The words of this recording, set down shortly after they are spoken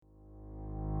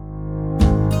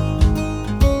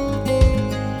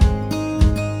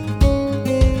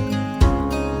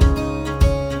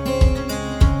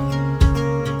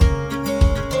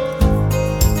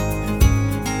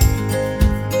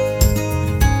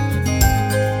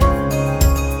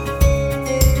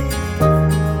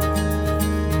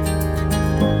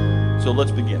So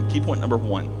let's begin. Key point number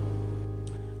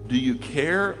 1. Do you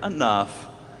care enough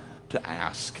to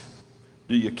ask?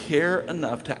 Do you care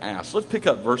enough to ask? Let's pick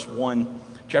up verse 1,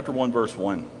 chapter 1, verse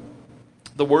 1.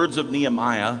 The words of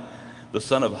Nehemiah, the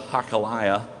son of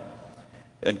Hakaliah,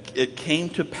 and it came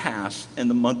to pass in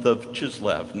the month of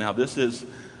Chislev. Now this is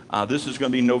going to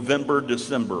be November,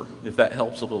 December, if that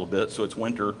helps a little bit, so it's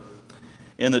winter.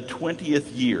 In the 20th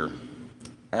year,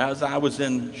 as I was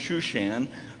in Shushan,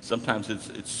 sometimes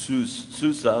it's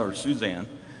Susa or Suzanne,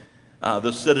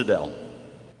 the citadel,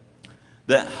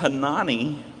 that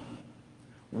Hanani,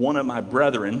 one of my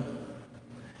brethren,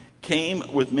 came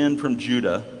with men from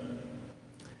Judah,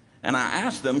 and I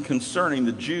asked them concerning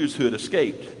the Jews who had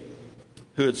escaped,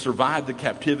 who had survived the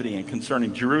captivity, and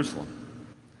concerning Jerusalem.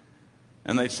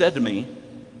 And they said to me,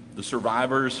 the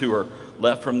survivors who are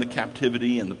left from the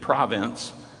captivity in the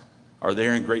province are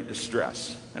there in great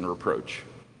distress and reproach.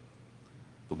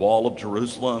 The wall of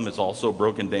Jerusalem is also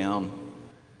broken down,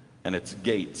 and its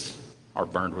gates are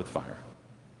burned with fire.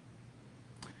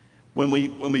 When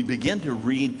we begin to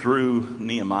read through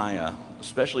Nehemiah,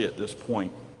 especially at this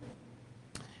point,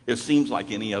 it seems like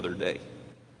any other day.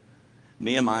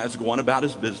 Nehemiah is going about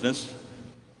his business.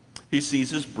 He sees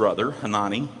his brother,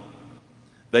 Hanani.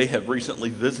 They have recently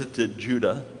visited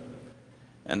Judah.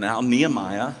 And now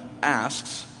Nehemiah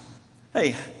asks,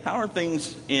 hey, how are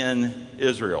things in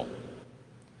Israel?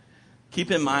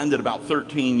 Keep in mind that about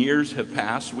 13 years have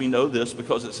passed. We know this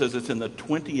because it says it's in the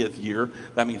 20th year.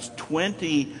 That means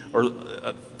 13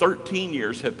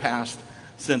 years have passed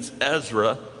since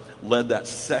Ezra led that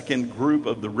second group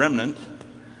of the remnant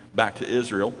back to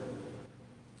Israel.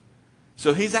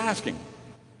 So he's asking.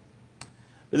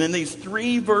 And in these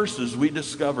 3 verses, we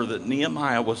discover that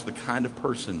Nehemiah was the kind of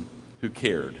person who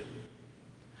cared.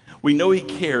 We know he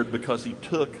cared because he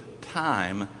took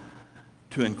time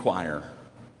to inquire.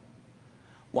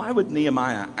 Why would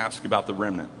Nehemiah ask about the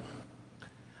remnant?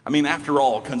 I mean, after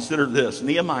all, consider this.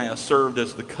 Nehemiah served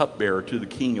as the cupbearer to the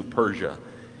king of Persia.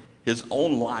 His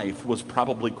own life was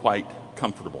probably quite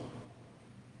comfortable.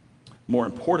 More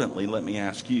importantly, let me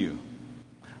ask you,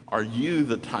 are you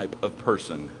the type of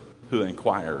person who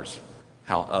inquires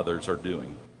how others are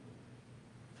doing?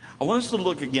 I want us to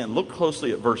look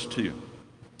closely at verse 2.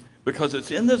 Because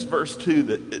it's in this verse 2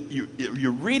 that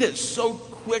you read it so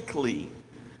quickly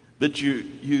that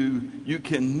you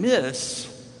can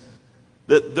miss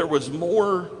that there was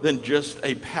more than just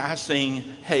a passing,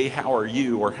 hey, how are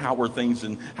you? Or how were things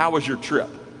and how was your trip?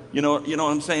 You know what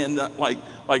I'm saying?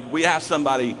 Like we ask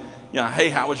somebody, hey,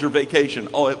 how was your vacation?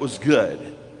 Oh, it was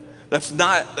good. That's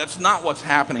not what's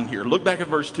happening here. Look back at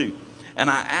verse 2. And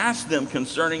I asked them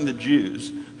concerning the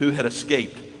Jews who had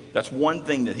escaped. That's one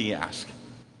thing that he asked.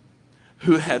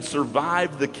 Who had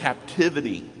survived the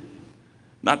captivity.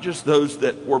 Not just those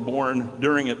that were born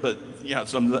during it, but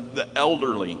some of the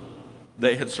elderly.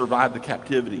 They had survived the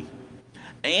captivity.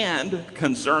 And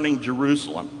concerning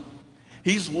Jerusalem.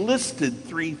 He's listed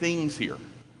 3 things here.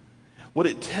 What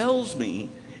it tells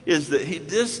me is that he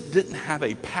just didn't have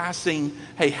a passing,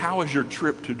 hey, how was your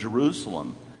trip to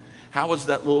Jerusalem? How was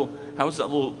that little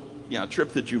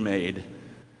trip that you made?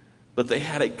 But they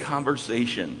had a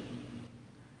conversation.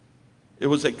 It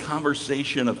was a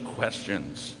conversation of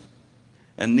questions.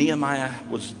 And Nehemiah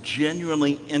was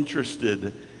genuinely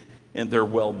interested in their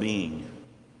well-being.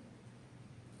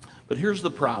 But here's the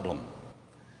problem.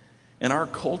 In our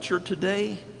culture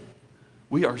today,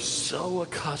 we are so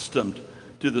accustomed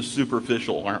to the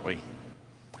superficial, aren't we?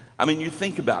 I mean, you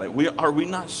think about it. Are we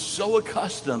not so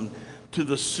accustomed to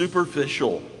the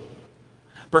superficial?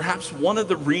 Perhaps one of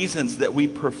the reasons that we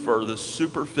prefer the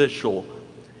superficial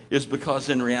is because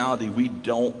in reality we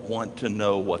don't want to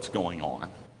know what's going on.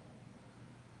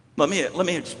 Let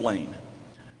me explain.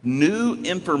 New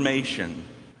information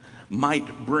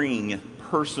might bring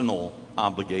personal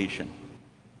obligation.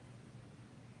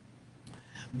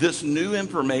 This new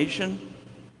information,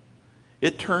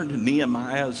 it turned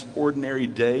Nehemiah's ordinary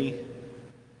day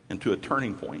into a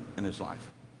turning point in his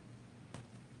life.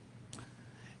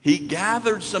 He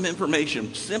gathered some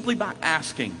information simply by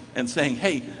asking and saying,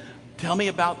 hey, tell me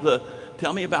about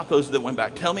those that went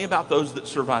back. Tell me about those that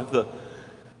survived the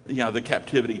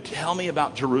captivity. Tell me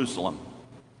about Jerusalem.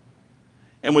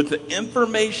 And with the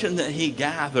information that he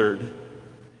gathered,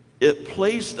 it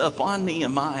placed upon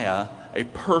Nehemiah a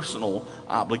personal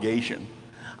obligation.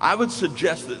 I would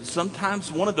suggest that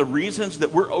sometimes one of the reasons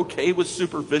that we're okay with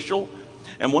superficial,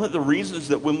 and one of the reasons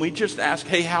that when we just ask,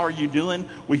 hey, how are you doing?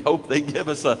 We hope they give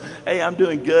us a, hey, I'm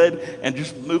doing good, and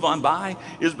just move on by,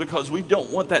 is because we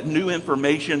don't want that new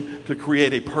information to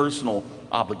create a personal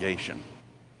obligation.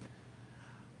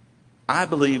 I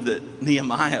believe that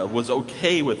Nehemiah was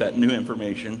okay with that new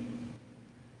information.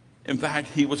 In fact,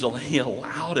 he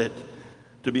allowed it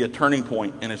to be a turning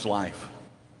point in his life.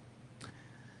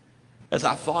 As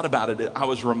I thought about it, I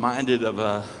was reminded of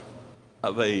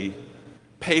a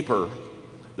paper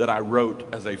that I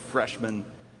wrote as a freshman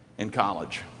in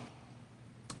college.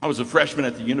 I was a freshman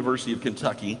at the University of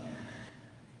Kentucky,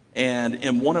 and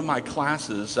in one of my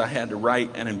classes, I had to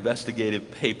write an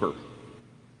investigative paper.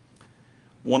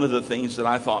 One of the things that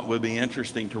I thought would be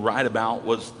interesting to write about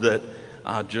was that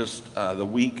just the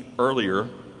week earlier,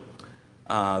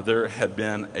 there had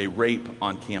been a rape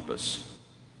on campus.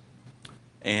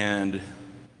 And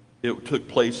it took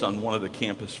place on one of the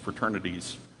campus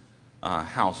fraternities'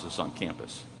 houses on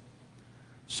campus.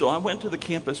 So I went to the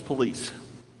campus police,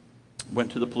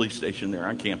 went to the police station there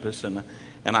on campus, and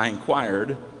I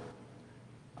inquired,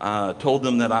 told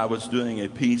them that I was doing a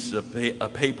piece of a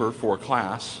paper for a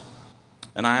class,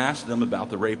 and I asked them about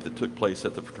the rape that took place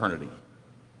at the fraternity.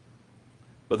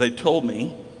 But they told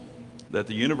me that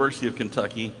the University of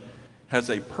Kentucky has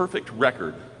a perfect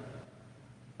record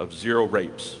of 0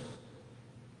 rapes.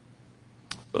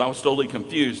 But I was totally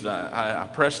confused. I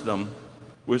pressed them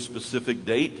with specific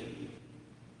date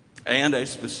and a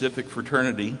specific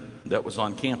fraternity that was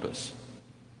on campus.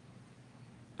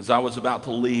 As I was about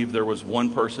to leave, there was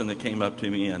one person that came up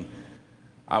to me, and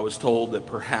I was told that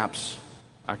perhaps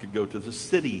I could go to the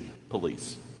city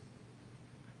police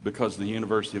because the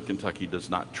University of Kentucky does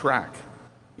not track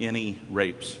any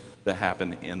rapes that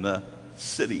happen in the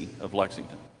city of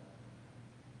Lexington.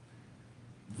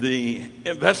 The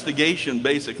investigation,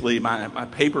 basically, my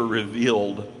paper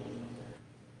revealed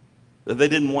that they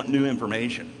didn't want new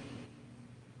information.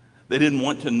 They didn't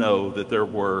want to know that there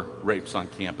were rapes on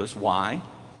campus. Why?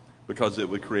 Because it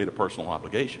would create a personal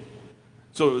obligation.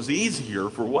 So it was easier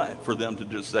for what? For them to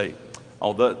just say,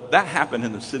 oh, that happened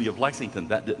in the city of Lexington.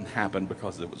 That didn't happen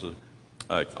because it was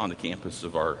on the campus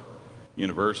of our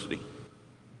university.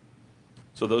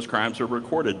 So those crimes are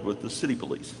recorded with the city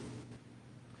police.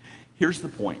 Here's the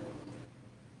point.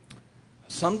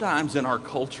 Sometimes in our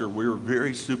culture, we're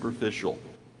very superficial,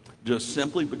 just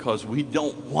simply because we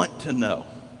don't want to know.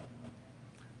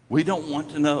 We don't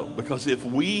want to know, because if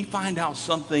we find out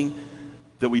something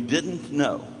that we didn't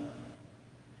know,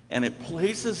 and it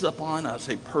places upon us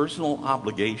a personal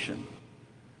obligation.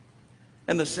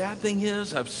 And the sad thing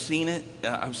is, I've seen it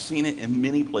in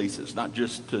many places, not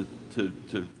just to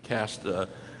cast a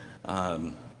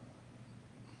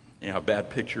bad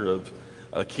picture of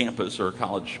a campus or a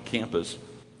college campus.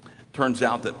 Turns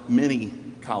out that many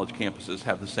college campuses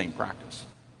have the same practice.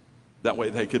 That way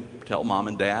they could tell mom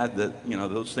and dad that,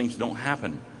 those things don't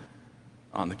happen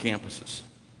on the campuses.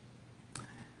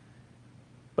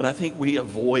 But I think we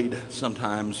avoid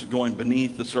sometimes going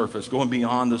beneath the surface, going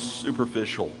beyond the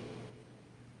superficial.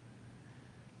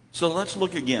 So let's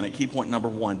look again at key point number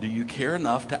 1. Do you care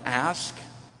enough to ask?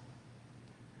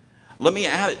 Let me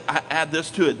add this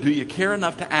to it. Do you care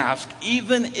enough to ask,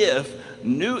 even if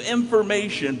new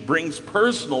information brings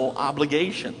personal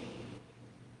obligation?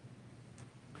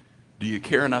 Do you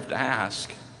care enough to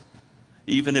ask,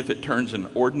 even if it turns an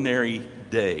ordinary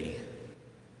day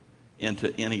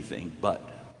into anything but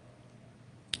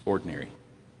ordinary?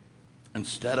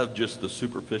 Instead of just the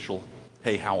superficial,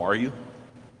 hey, how are you?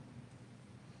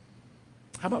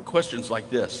 How about questions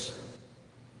like this?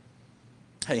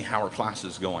 Hey, how are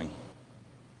classes going?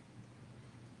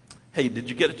 Hey, did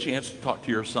you get a chance to talk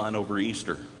to your son over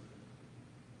Easter?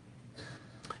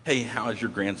 Hey, how is your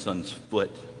grandson's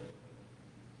foot?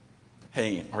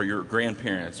 Hey, are your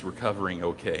grandparents recovering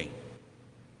okay?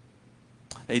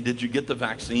 Hey, did you get the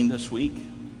vaccine this week?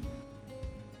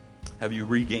 Have you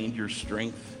regained your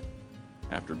strength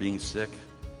after being sick?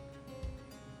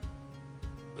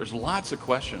 There's lots of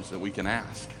questions that we can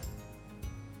ask.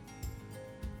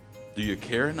 Do you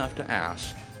care enough to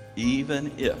ask,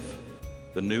 even if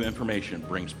the new information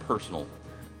brings personal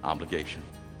obligation?